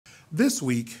This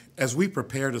week, as we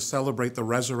prepare to celebrate the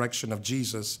resurrection of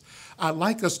Jesus, I'd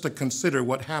like us to consider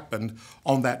what happened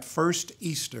on that first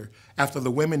Easter after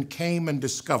the women came and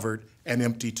discovered an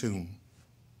empty tomb.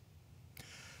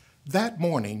 That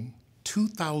morning,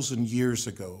 2,000 years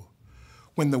ago,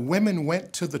 when the women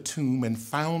went to the tomb and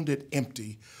found it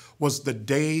empty, was the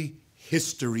day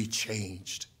history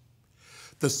changed.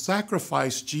 The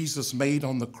sacrifice Jesus made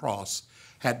on the cross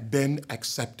had been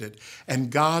accepted,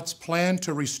 and God's plan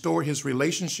to restore his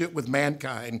relationship with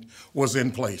mankind was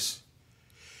in place.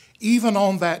 Even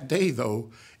on that day, though,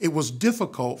 it was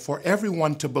difficult for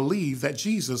everyone to believe that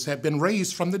Jesus had been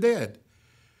raised from the dead.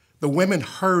 The women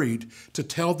hurried to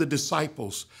tell the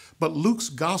disciples, but Luke's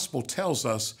gospel tells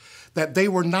us that they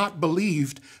were not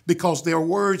believed because their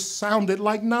words sounded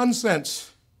like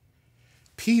nonsense.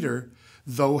 Peter,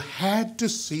 though, had to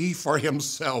see for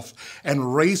himself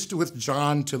and raced with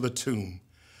John to the tomb.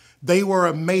 They were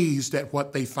amazed at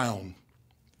what they found.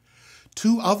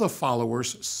 Two other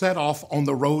followers set off on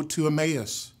the road to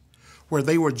Emmaus, where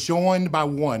they were joined by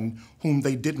one whom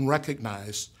they didn't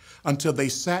recognize until they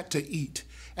sat to eat,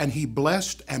 and he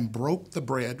blessed and broke the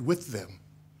bread with them.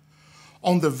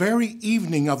 On the very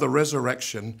evening of the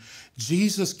resurrection,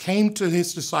 Jesus came to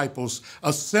his disciples,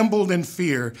 assembled in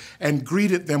fear, and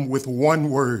greeted them with one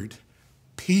word: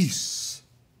 peace.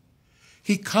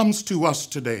 He comes to us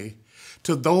today,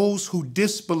 to those who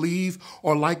disbelieve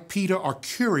or, like Peter, are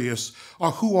curious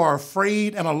or who are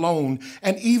afraid and alone,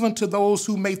 and even to those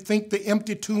who may think the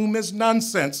empty tomb is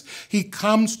nonsense. He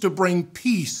comes to bring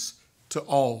peace to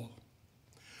all.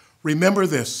 Remember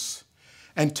this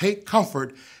and take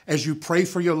comfort as you pray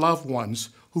for your loved ones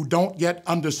who don't yet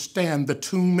understand the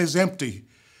tomb is empty,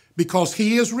 because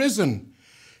he is risen.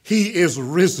 He is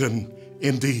risen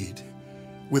indeed.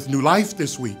 With New Life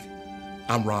This Week,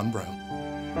 I'm Ron Brown.